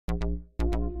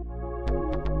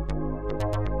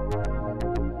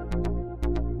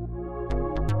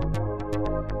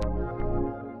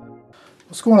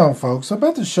What's going on, folks? I'm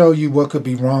about to show you what could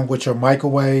be wrong with your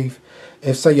microwave.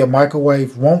 If, say, your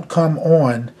microwave won't come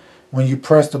on when you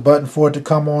press the button for it to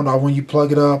come on or when you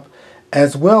plug it up,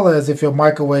 as well as if your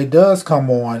microwave does come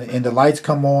on and the lights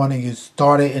come on and you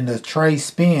start it and the tray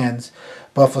spins,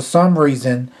 but for some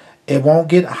reason it won't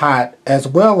get hot, as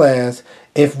well as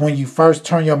if when you first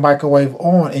turn your microwave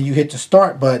on and you hit the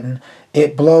start button,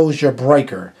 it blows your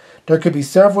breaker. There could be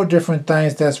several different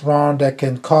things that's wrong that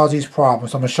can cause these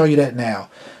problems. So I'm going to show you that now.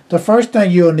 The first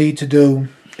thing you'll need to do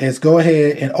is go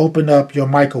ahead and open up your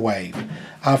microwave.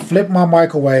 I flip my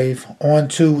microwave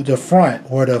onto the front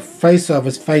where the face of it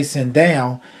is facing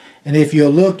down. And if you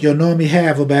look, you'll normally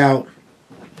have about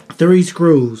 3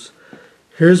 screws.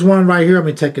 Here's one right here. I'm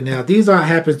going to take it now. These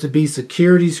happens to be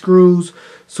security screws.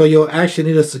 So you'll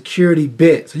actually need a security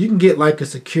bit. So you can get like a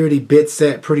security bit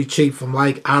set pretty cheap from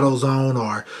like AutoZone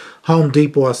or Home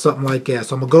Depot or something like that.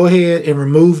 So I'm going to go ahead and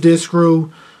remove this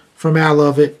screw from out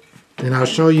of it. And I'll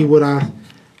show you when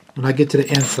I get to the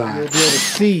inside. You'll be able to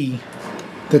see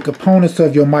the components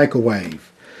of your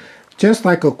microwave. Just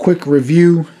like a quick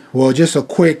review, well, just a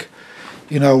quick,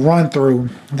 run through.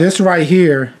 This right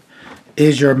here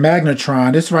is your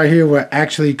magnetron. This right here what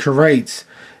actually creates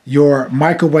your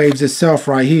microwaves itself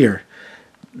right here.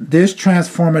 This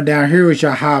transformer down here is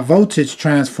your high voltage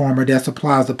transformer that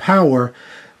supplies the power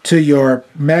to your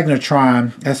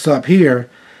magnetron that's up here.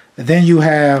 Then you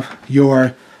have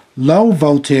your low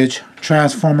voltage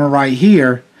transformer right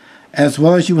here, as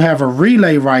well as you have a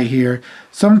relay right here.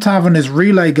 Sometimes when this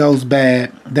relay goes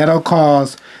bad, that'll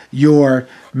cause your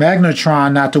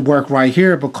magnetron not to work right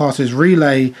here because this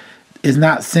relay is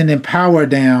not sending power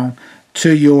down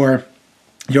to your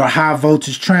high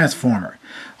voltage transformer.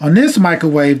 On this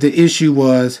microwave, the issue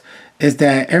is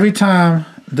that every time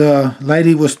the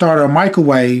lady would start her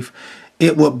microwave,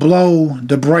 it would blow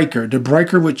the breaker. The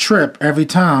breaker would trip every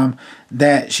time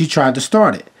that she tried to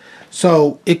start it.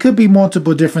 So it could be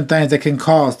multiple different things that can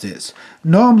cause this.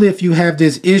 Normally, if you have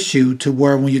this issue to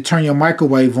where when you turn your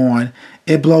microwave on,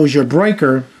 it blows your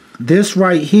breaker, this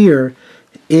right here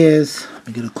is, let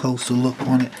me get a closer look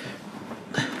on it.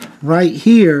 Right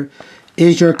here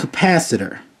is your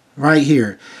capacitor. Right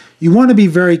here. You want to be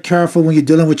very careful when you're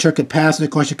dealing with your capacitor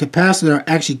because your capacitor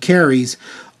actually carries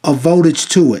a voltage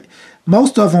to it.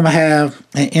 Most of them have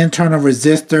an internal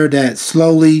resistor that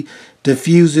slowly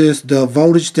diffuses the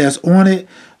voltage that's on it,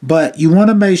 but you want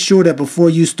to make sure that before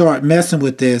you start messing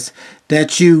with this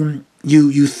that you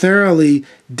thoroughly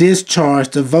discharge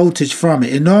the voltage from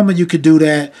it. And normally you could do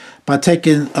that by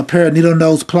taking a pair of needle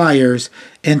nose pliers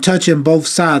and touching both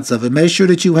sides of it. Make sure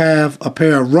that you have a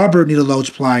pair of rubber needle nose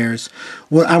pliers.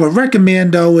 What I would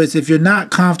recommend though is if you're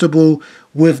not comfortable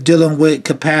with dealing with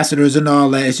capacitors and all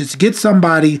that, is just get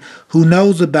somebody who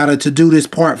knows about it to do this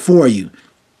part for you.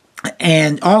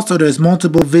 And also there's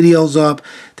multiple videos up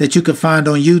that you can find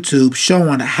on YouTube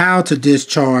showing how to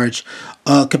discharge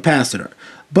a capacitor.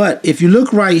 But if you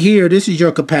look right here, this is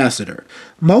your capacitor.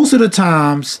 Most of the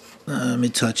times, let me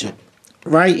touch it.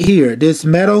 Right here, this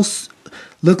metal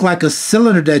look like a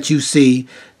cylinder that you see.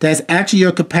 That's actually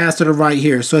your capacitor right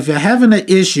here. So if you're having an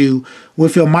issue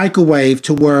with your microwave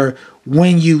to where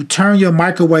when you turn your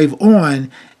microwave on,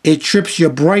 it trips your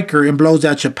breaker and blows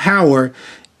out your power,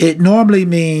 it normally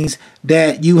means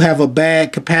that you have a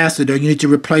bad capacitor. You need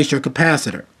to replace your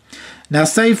capacitor. Now,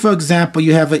 say, for example,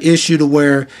 you have an issue to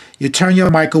where you turn your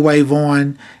microwave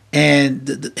on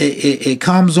and it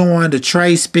comes on, the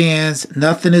tray spins,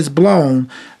 nothing is blown,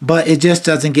 but it just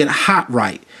doesn't get hot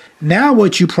right. Now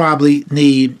what you probably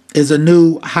need is a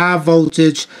new high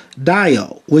voltage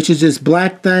diode, which is this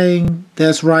black thing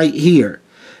that's right here.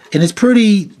 And it's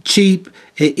pretty cheap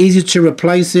and easy to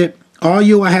replace it. All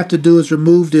you have to do is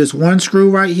remove this one screw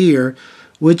right here,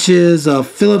 which is a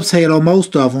Phillips head on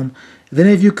most of them. Then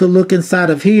if you could look inside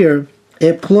of here,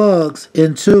 it plugs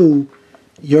into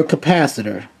your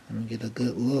capacitor. Let me get a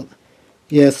good look.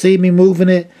 Yeah, see me moving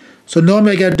it? So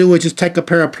normally I got to do is just take a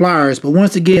pair of pliers. But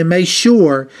once again, make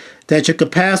sure that your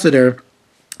capacitor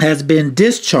has been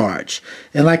discharged.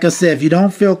 And like I said, if you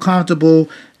don't feel comfortable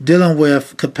dealing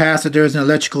with capacitors and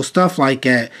electrical stuff like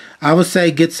that, I would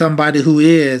say get somebody who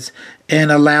is and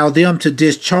allow them to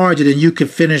discharge it, and you can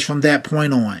finish from that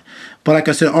point on. But like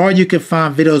I said, or you can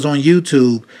find videos on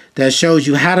YouTube that shows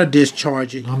you how to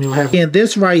discharge it. And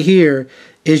this right here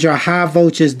is your high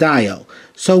voltage diode.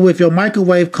 So if your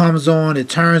microwave comes on, it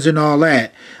turns and all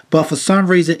that, but for some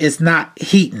reason it's not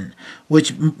heating,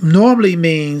 which normally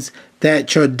means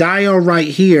that your diode right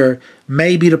here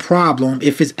may be the problem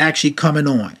if it's actually coming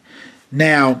on.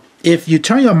 Now, if you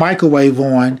turn your microwave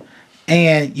on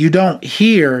and you don't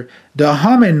hear the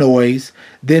humming noise,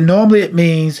 then normally it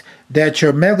means that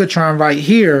your Megatron right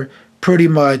here pretty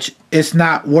much it's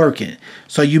not working.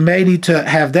 So you may need to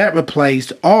have that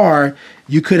replaced, or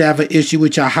you could have an issue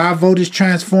with your high voltage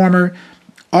transformer,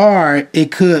 or it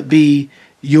could be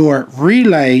your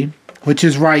relay, which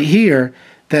is right here,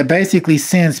 that basically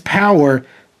sends power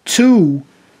to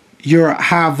your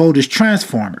high voltage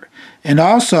transformer. And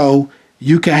also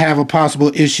you can have a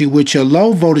possible issue with your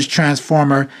low voltage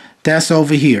transformer that's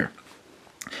over here.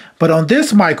 But on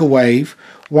this microwave,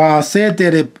 while I said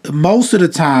that it most of the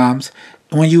times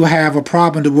when you have a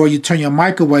problem to where you turn your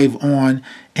microwave on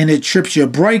and it trips your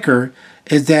breaker,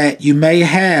 is that you may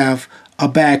have a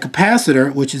bad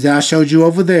capacitor, which is I showed you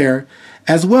over there,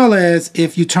 as well as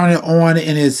if you turn it on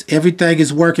and everything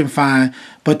is working fine,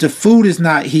 but the food is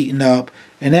not heating up,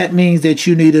 and that means that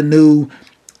you need a new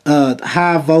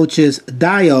high voltage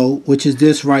diode, which is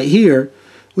this right here,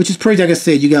 which is pretty, like I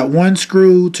said, you got one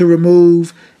screw to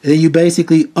remove, and then you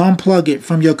basically unplug it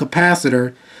from your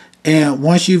capacitor, and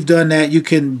once you've done that, you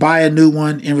can buy a new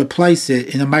one and replace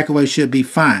it, and the microwave should be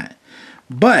fine.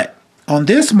 But on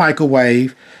this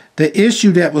microwave, the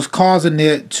issue that was causing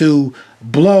it to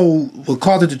blow, was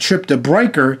causing it to trip the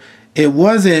breaker, it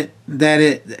wasn't that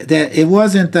it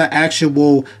wasn't the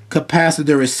actual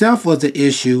capacitor itself was the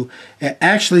issue. It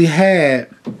actually had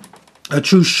a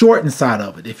true short inside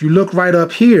of it. If you look right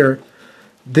up here,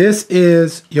 this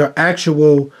is your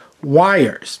actual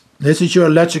wires. This is your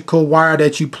electrical wire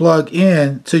that you plug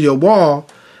in to your wall,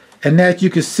 and that you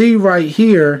can see right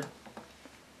here,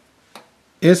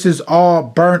 this is all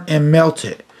burnt and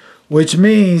melted, which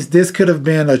means this could have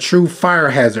been a true fire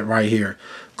hazard right here,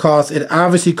 because it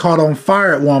obviously caught on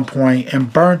fire at one point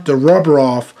and burnt the rubber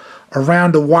off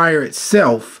around the wire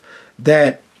itself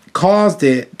that caused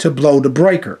it to blow the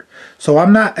breaker. So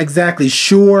I'm not exactly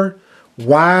sure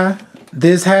why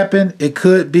this happened. It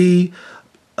could be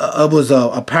it was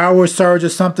a power surge or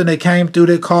something that came through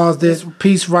that caused this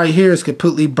piece right here is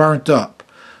completely burnt up.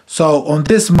 So on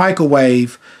this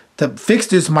microwave, to fix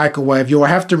this microwave, you'll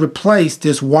have to replace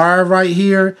this wire right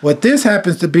here. What this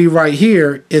happens to be right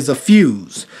here is a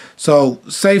fuse. So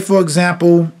say, for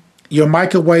example, your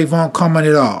microwave won't come on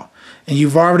at all, and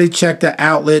you've already checked the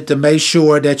outlet to make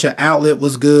sure that your outlet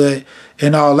was good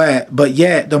and all that, but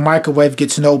yet the microwave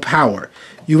gets no power.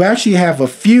 You actually have a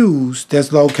fuse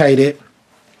that's located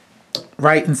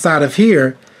right inside of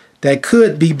here that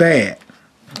could be bad.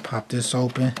 Pop this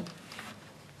open.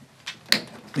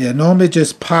 Yeah, normally it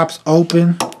just pops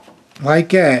open like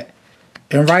that,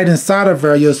 and right inside of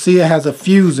there you'll see it has a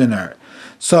fuse in there.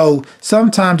 So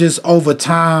sometimes just over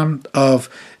time of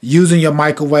using your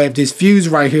microwave, this fuse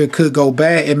right here could go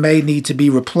bad. It may need to be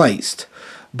replaced.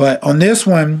 But on this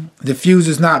one, the fuse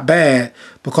is not bad,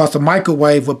 because the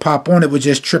microwave would pop on, it would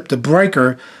just trip the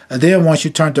breaker. And then once you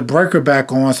turn the breaker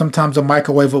back on, sometimes the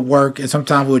microwave would work and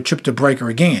sometimes it would trip the breaker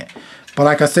again. But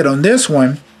like I said, on this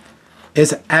one,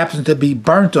 it happens to be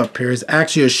burnt up here. It's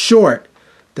actually a short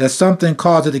that something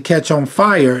caused it to catch on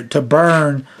fire to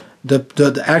burn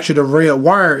the red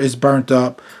wire is burnt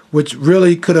up, which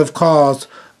really could have caused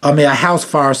a house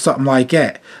fire or something like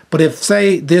that. But if,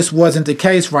 say, this wasn't the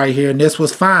case right here and this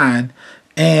was fine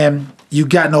and you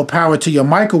got no power to your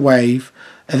microwave,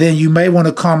 and then you may want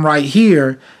to come right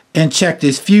here and check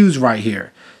this fuse right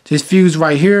here. This fuse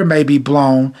right here may be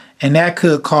blown, and that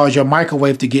could cause your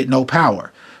microwave to get no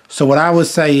power. So what I would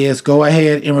say is go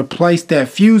ahead and replace that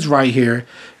fuse right here.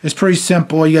 It's pretty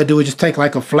simple. All you gotta do is just take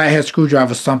like a flathead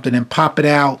screwdriver or something and pop it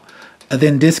out, and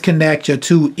then disconnect your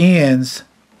two ends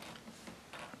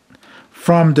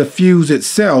from the fuse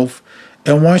itself.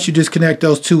 And once you disconnect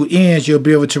those two ends, you'll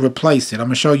be able to replace it. I'm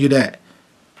gonna show you that.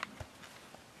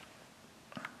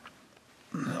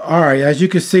 Alright, as you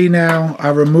can see now, I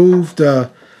removed the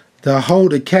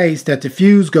holder case that the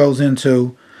fuse goes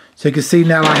into. So you can see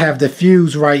now I have the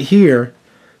fuse right here.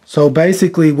 So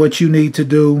basically what you need to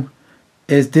do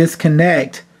is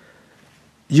disconnect.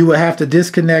 You would have to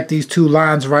disconnect these two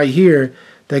lines right here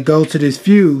that go to this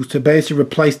fuse to basically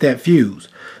replace that fuse.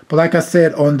 But like I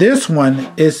said, on this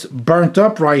one, it's burnt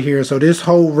up right here. So this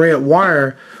whole red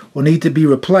wire will need to be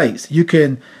replaced. You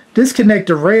can disconnect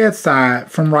the red side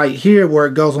from right here where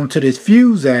it goes onto this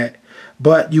fuse at.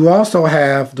 But you also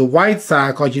have the white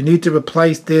side, because you need to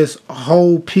replace this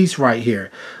whole piece right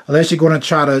here. Unless you're going to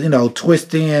try to,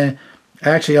 twist in.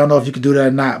 Actually, I don't know if you can do that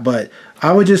or not. But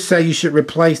I would just say you should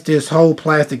replace this whole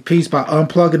plastic piece by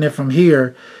unplugging it from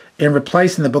here and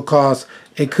replacing it, because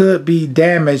it could be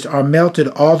damaged or melted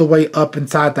all the way up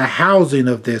inside the housing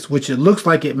of this, which it looks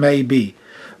like it may be.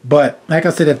 But like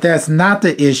I said, if that's not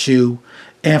the issue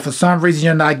and for some reason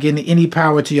you're not getting any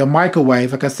power to your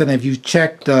microwave, like I said, if you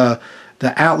check the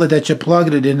outlet that you're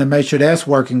plugging it in to make sure that's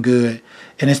working good,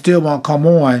 and it still won't come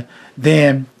on,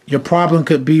 then your problem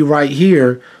could be right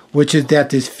here, which is that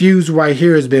this fuse right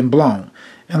here has been blown.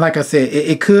 And like I said,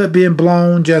 it could have been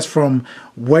blown just from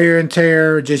wear and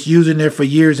tear, just using it for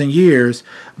years and years.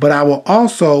 But I will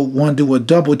also want to do a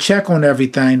double check on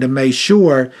everything to make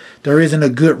sure there isn't a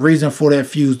good reason for that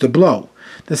fuse to blow.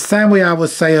 The same way I would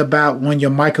say about when your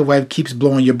microwave keeps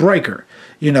blowing your breaker.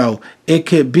 You know, it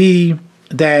could be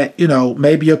that, you know,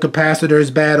 maybe your capacitor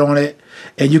is bad on it,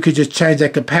 and you could just change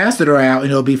that capacitor out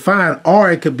and it'll be fine.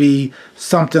 Or it could be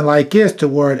something like this, to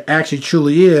where it actually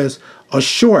truly is a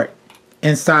short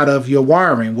inside of your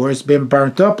wiring, where it's been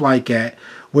burnt up like that,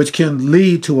 which can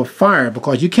lead to a fire,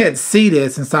 because you can't see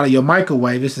this inside of your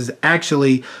microwave. This is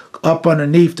actually up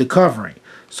underneath the covering.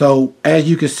 So as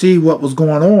you can see, what was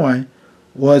going on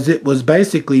was it was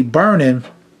basically burning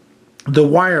the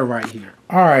wire right here.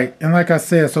 Alright, and like I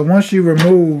said, so once you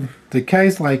remove the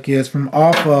case like this from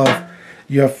off of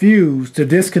your fuse, to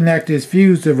disconnect this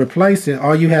fuse to replace it,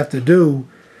 all you have to do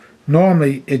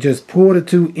normally is just pull the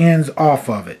two ends off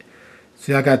of it.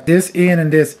 See, I got this end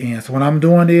and this end. So what I'm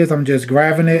doing is I'm just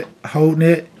grabbing it, holding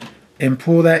it, and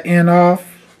pull that end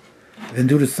off. Then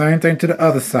do the same thing to the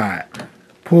other side.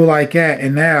 Pull like that,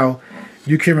 and now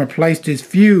you can replace this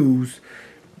fuse.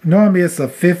 Normally it's a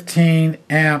 15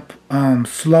 amp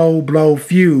slow blow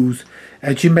fuse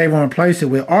that you may want to replace it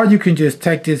with, or you can just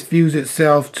take this fuse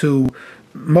itself to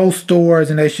most stores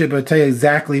and they should tell you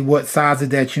exactly what size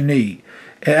that you need.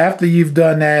 And after you've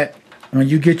done that, when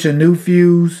you get your new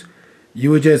fuse,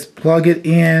 you would just plug it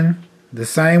in the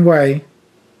same way,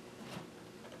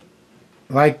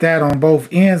 like that, on both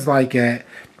ends like that.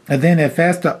 And then if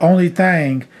that's the only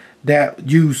thing that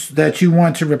you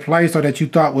want to replace or that you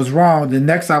thought was wrong, then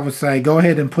next I would say go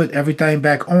ahead and put everything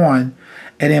back on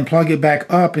and then plug it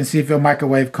back up and see if your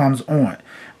microwave comes on.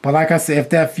 But like I said, if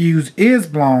that fuse is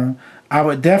blown, I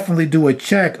would definitely do a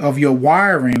check of your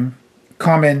wiring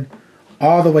coming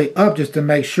all the way up, just to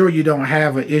make sure you don't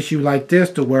have an issue like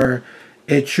this, to where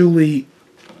it truly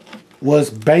was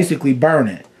basically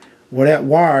burning. Where that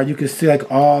wire, you can see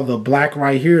like all the black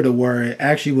right here, to where it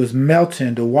actually was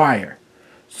melting the wire.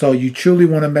 So you truly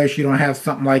want to make sure you don't have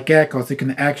something like that, because it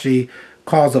can actually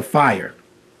cause a fire.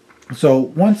 So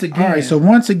once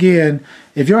again,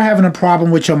 if you're having a problem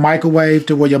with your microwave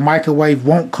to where your microwave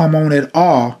won't come on at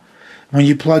all when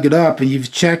you plug it up and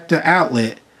you've checked the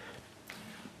outlet,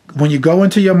 when you go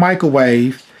into your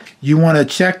microwave, you want to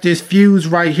check this fuse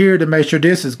right here to make sure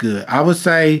this is good. I would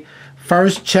say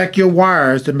first check your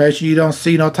wires to make sure you don't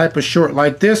see no type of short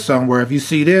like this somewhere. If you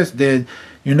see this, then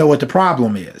you know what the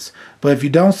problem is. But if you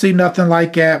don't see nothing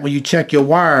like that when you check your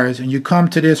wires and you come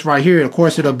to this right here, of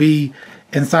course it'll be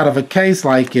inside of a case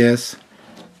like this,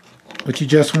 but you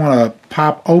just want to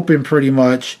pop open pretty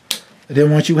much. And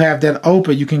then once you have that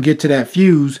open, you can get to that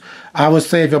fuse. I would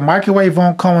say if your microwave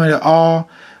won't come in at all,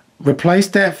 replace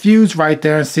that fuse right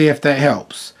there and see if that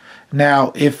helps.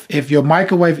 Now, if your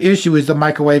microwave issue is the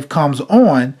microwave comes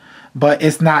on, but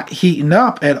it's not heating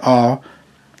up at all,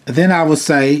 then I would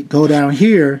say go down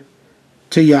here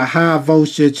to your high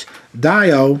voltage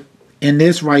diode, and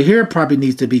this right here probably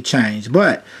needs to be changed.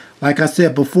 But like I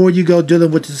said, before you go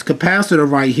dealing with this capacitor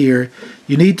right here,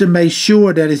 you need to make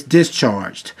sure that it's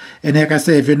discharged. And like I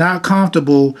said, if you're not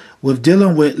comfortable with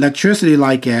dealing with electricity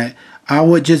like that, I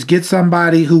would just get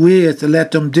somebody who is to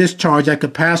let them discharge that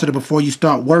capacitor before you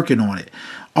start working on it.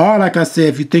 Or like I said,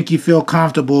 if you think you feel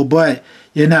comfortable but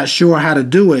you're not sure how to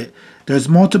do it, there's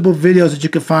multiple videos that you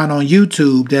can find on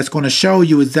YouTube that's going to show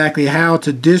you exactly how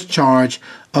to discharge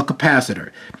a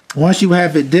capacitor. Once you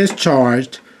have it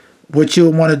discharged, what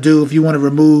you'll want to do, if you want to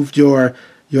remove your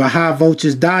high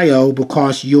voltage diode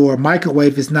because your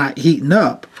microwave is not heating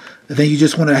up, then you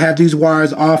just want to have these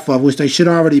wires off of, which they should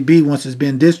already be once it's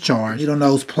been discharged. Needle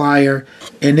nose plier,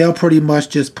 and they'll pretty much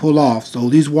just pull off. So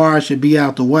these wires should be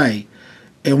out the way.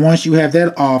 And once you have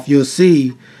that off, you'll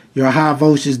see your high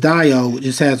voltage diode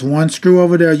just has one screw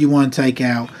over there you want to take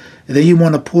out, and then you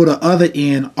want to pull the other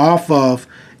end off of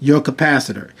your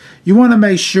capacitor. You want to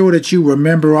make sure that you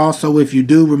remember also, if you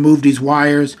do remove these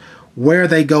wires, where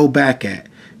they go back at.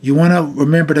 You want to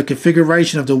remember the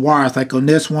configuration of the wires. Like on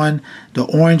this one, the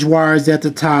orange wire is at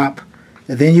the top,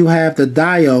 and then you have the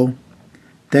diode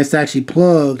that's actually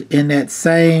plugged in that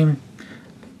same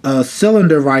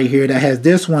cylinder right here that has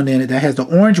this one in it, that has the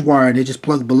orange wire, and it just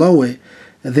plugged below it.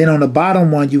 And then on the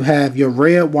bottom one, you have your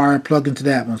red wire plugged into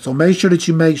that one. So make sure that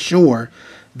you make sure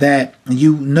that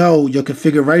you know your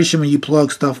configuration when you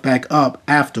plug stuff back up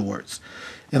afterwards.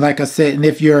 And like I said, and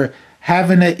if you're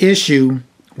having an issue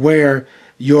where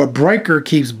your breaker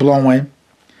keeps blowing,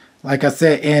 like I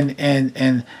said,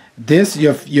 and this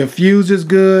your fuse is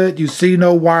good. You see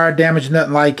no wire damage,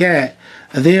 nothing like that.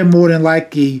 Then more than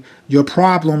likely your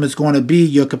problem is going to be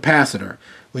your capacitor,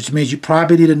 which means you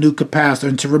probably need a new capacitor.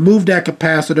 And to remove that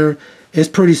capacitor, it's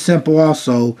pretty simple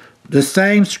also. The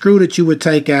same screw that you would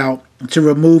take out to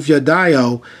remove your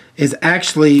diode is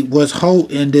actually what's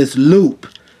holding this loop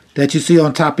that you see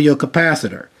on top of your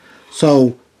capacitor.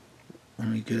 So let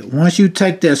me get it. Once you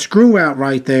take that screw out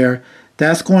right there,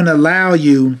 that's going to allow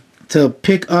you to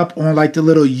pick up on like the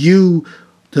little U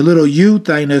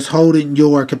thing that's holding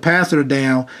your capacitor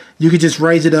down. You can just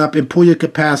raise it up and pull your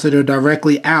capacitor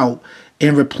directly out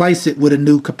and replace it with a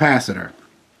new capacitor.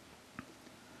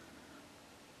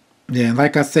 Yeah,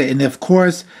 like I said, and of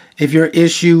course, if your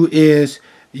issue is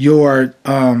your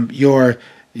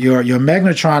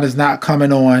magnetron is not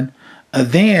coming on,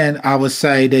 then I would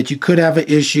say that you could have an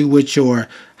issue with your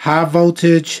high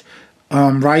voltage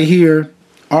right here,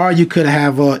 or you could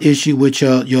have an issue with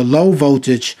your low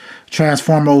voltage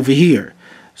transformer over here.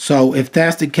 So if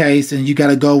that's the case, and you got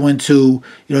to go into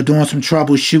doing some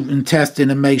troubleshooting testing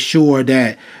to make sure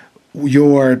that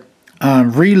your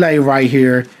relay right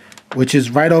here, which is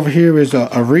right over here, is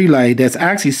a relay that's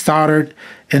actually soldered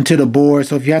into the board.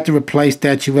 So if you have to replace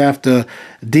that, you have to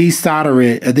desolder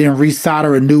it and then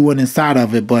resolder a new one inside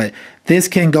of it. But this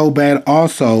can go bad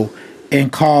also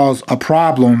and cause a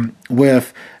problem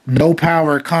with no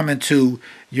power coming to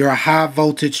your high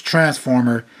voltage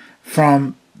transformer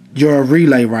from your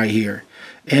relay right here.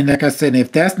 And like I said,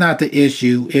 if that's not the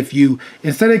issue,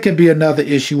 instead it could be another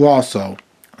issue also.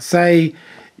 Say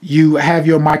you have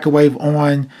your microwave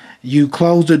on, you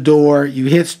close the door, you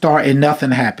hit start, and nothing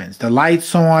happens. The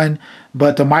light's on,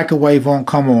 but the microwave won't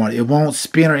come on. It won't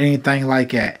spin or anything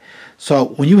like that. So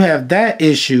when you have that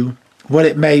issue, what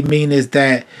it may mean is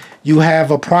that you have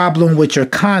a problem with your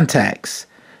contacts.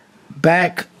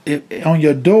 Back on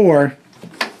your door,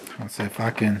 let's see if I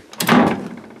can.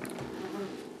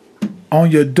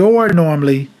 On your door,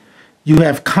 normally you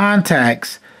have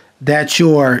contacts that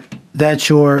your see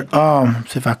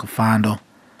if I can find them.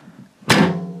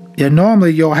 Yeah,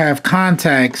 normally you'll have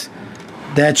contacts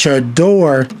that your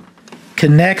door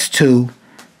connects to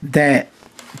that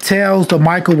tells the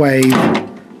microwave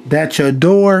that your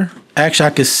door, actually I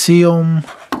can see them.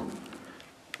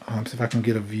 See if I can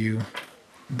get a view.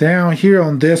 Down here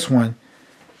on this one,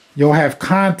 you'll have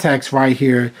contacts right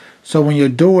here. So when your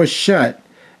door is shut,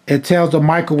 it tells the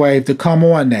microwave to come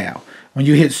on now when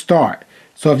you hit start.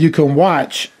 So if you can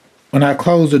watch, when I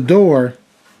close the door,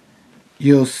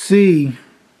 you'll see,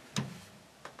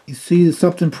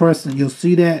 something pressing. You'll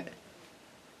see that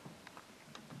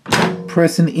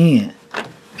pressing in.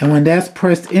 And when that's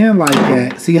pressed in like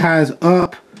that, see how it's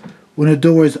up? When the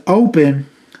door is open,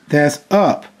 that's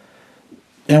up.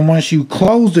 And once you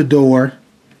close the door,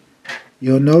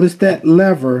 you'll notice that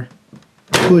lever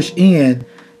push in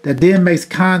that then makes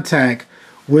contact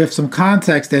with some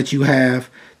contacts that you have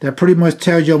that pretty much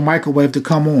tells your microwave to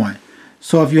come on.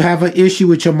 So if you have an issue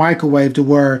with your microwave to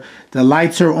where the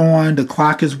lights are on, the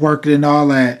clock is working and all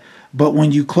that, but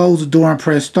when you close the door and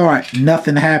press start,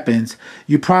 nothing happens,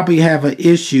 you probably have an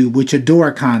issue with your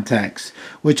door contacts,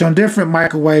 which on different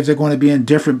microwaves are going to be in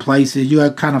different places. You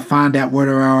have to kind of find out where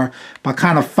they are by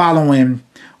kind of following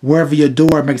wherever your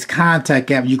door makes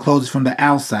contact at when you close it from the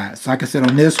outside. So like I said,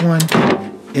 on this one,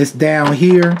 it's down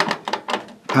here.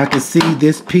 I can see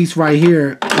this piece right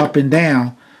here up and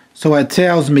down. So it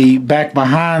tells me back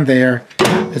behind there,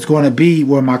 it's going to be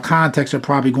where my contacts are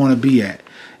probably going to be at.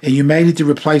 And you may need to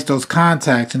replace those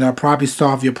contacts and that'll probably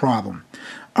solve your problem.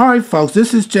 Alright folks,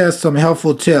 this is just some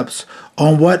helpful tips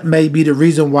on what may be the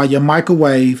reason why your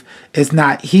microwave is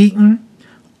not heating,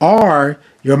 or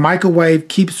your microwave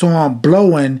keeps on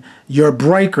blowing your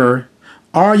breaker,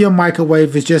 or your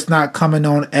microwave is just not coming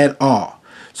on at all.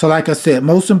 So like I said,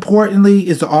 most importantly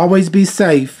is to always be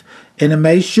safe and to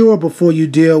make sure before you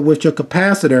deal with your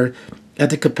capacitor that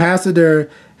the capacitor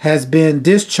has been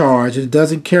discharged and it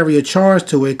doesn't carry a charge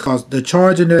to it, because the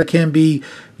charge in there can be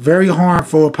very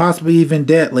harmful, possibly even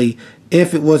deadly,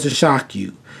 if it was to shock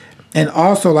you. And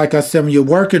also, like I said, when you're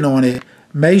working on it,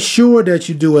 make sure that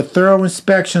you do a thorough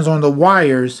inspections on the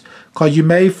wires, because you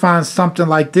may find something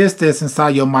like this that's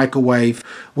inside your microwave,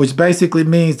 which basically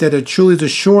means that there truly is a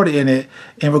short in it.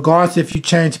 In regards to if you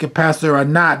change the capacitor or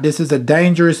not, this is a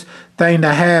dangerous thing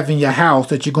to have in your house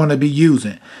that you're going to be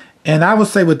using. And I would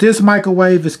say with this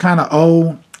microwave, it's kind of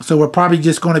old, so we're probably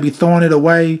just going to be throwing it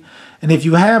away. And if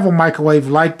you have a microwave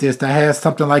like this that has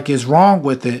something like this wrong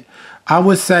with it, I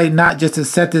would say not just to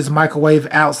set this microwave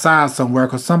outside somewhere,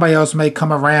 because somebody else may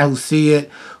come around who see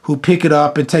it, who pick it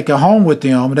up and take it home with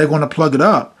them, and they're going to plug it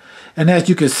up. And as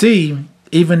you can see,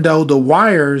 even though the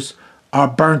wires are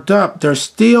burnt up, they're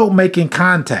still making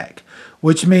contact,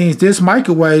 which means this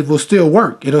microwave will still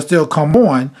work. It'll still come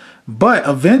on, but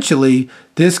eventually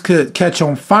this could catch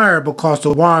on fire because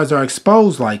the wires are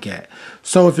exposed like that.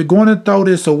 So if you're going to throw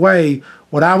this away,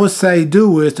 what I would say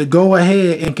do is to go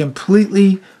ahead and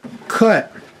completely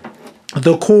cut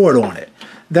the cord on it.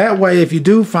 That way, if you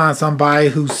do find somebody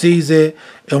who sees it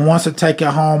and wants to take it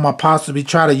home or possibly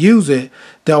try to use it,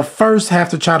 they'll first have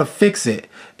to try to fix it.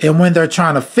 And when they're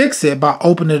trying to fix it by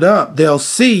opening it up, they'll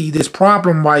see this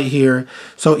problem right here.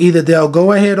 So either they'll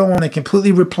go ahead on and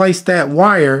completely replace that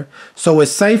wire so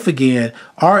it's safe again,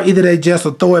 or either they just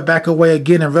will throw it back away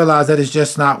again and realize that it's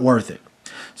just not worth it.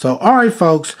 So, all right,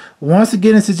 folks, once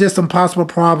again, this is just some possible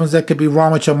problems that could be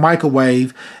wrong with your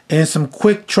microwave and some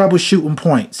quick troubleshooting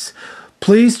points.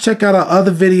 Please check out our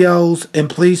other videos and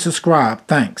please subscribe.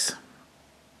 Thanks.